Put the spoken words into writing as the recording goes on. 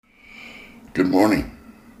Good morning.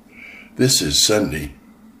 This is Sunday,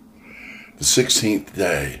 the 16th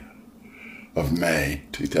day of May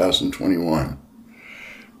 2021.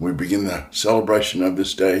 We begin the celebration of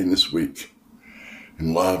this day and this week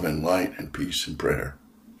in love and light and peace and prayer.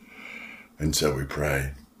 And so we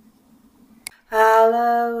pray.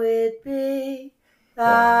 Hallowed be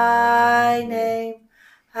thy name.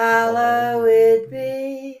 Hallowed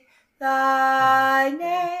be thy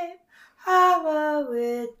name.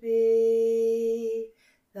 Hallowed be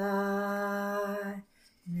thy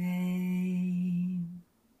name.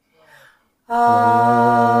 Amen.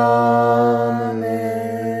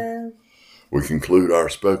 We conclude our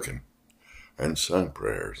spoken and sung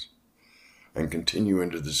prayers and continue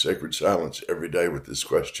into the sacred silence every day with this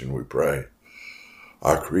question. We pray,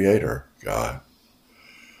 our Creator, God,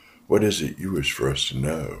 what is it you wish for us to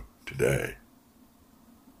know today?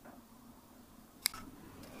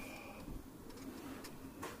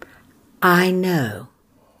 I know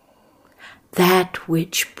that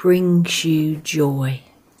which brings you joy.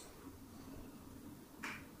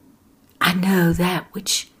 I know that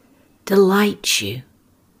which delights you.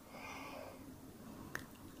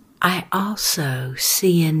 I also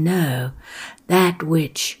see and know that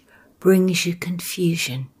which brings you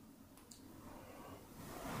confusion,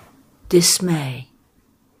 dismay,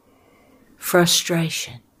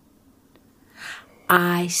 frustration.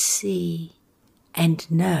 I see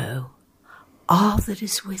and know all that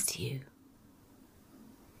is with you.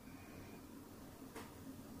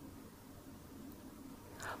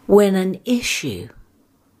 When an issue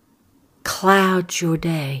clouds your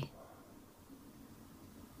day,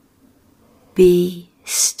 be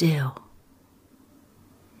still.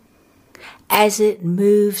 As it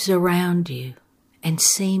moves around you and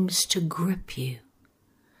seems to grip you,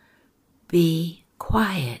 be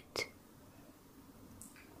quiet.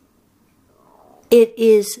 It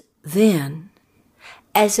is then,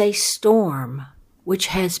 as a storm which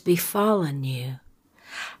has befallen you.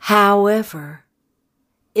 However,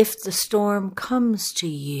 if the storm comes to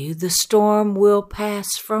you, the storm will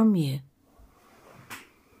pass from you.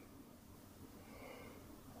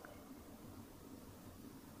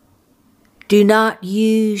 Do not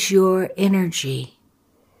use your energy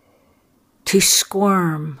to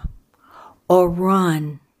squirm or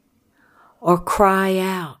run or cry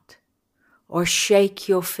out or shake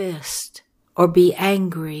your fist or be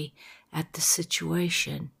angry at the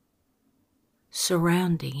situation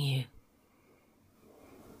surrounding you.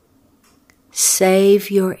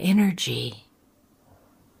 Save your energy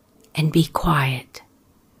and be quiet.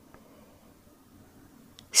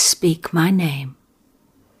 Speak my name.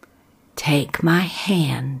 Take my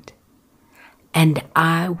hand, and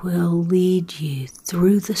I will lead you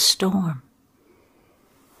through the storm.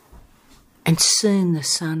 And soon the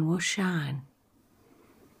sun will shine.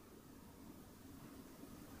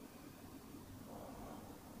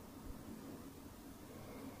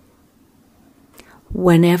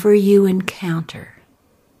 Whenever you encounter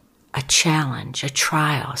a challenge, a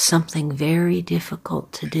trial, something very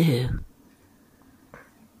difficult to do,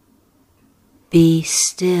 be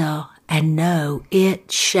still and know it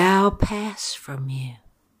shall pass from you.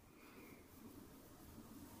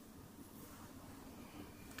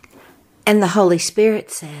 And the Holy Spirit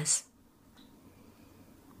says,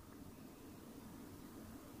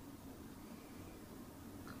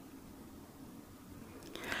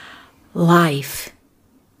 life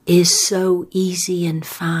is so easy and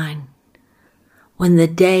fine when the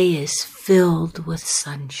day is filled with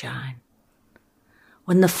sunshine,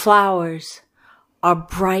 when the flowers are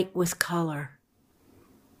bright with color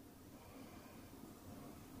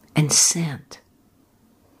and scent,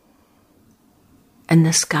 and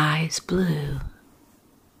the sky is blue,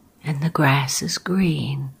 and the grass is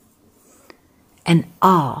green, and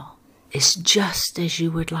all is just as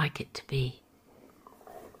you would like it to be.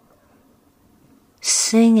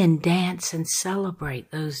 Sing and dance and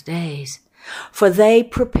celebrate those days, for they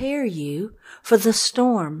prepare you for the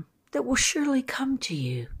storm that will surely come to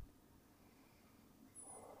you.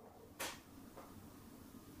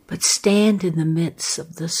 But stand in the midst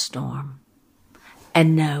of the storm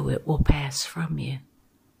and know it will pass from you.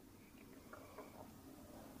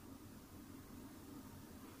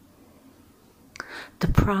 The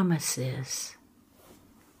promise is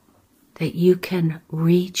that you can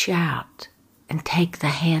reach out and take the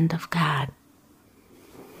hand of God.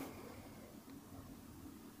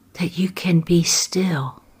 That you can be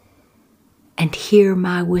still and hear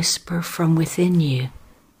my whisper from within you.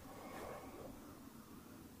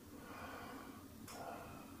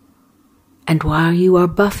 And while you are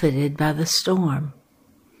buffeted by the storm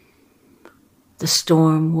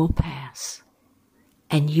will pass,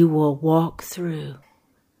 and you will walk through,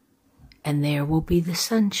 and there will be the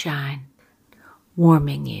sunshine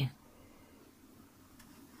warming you.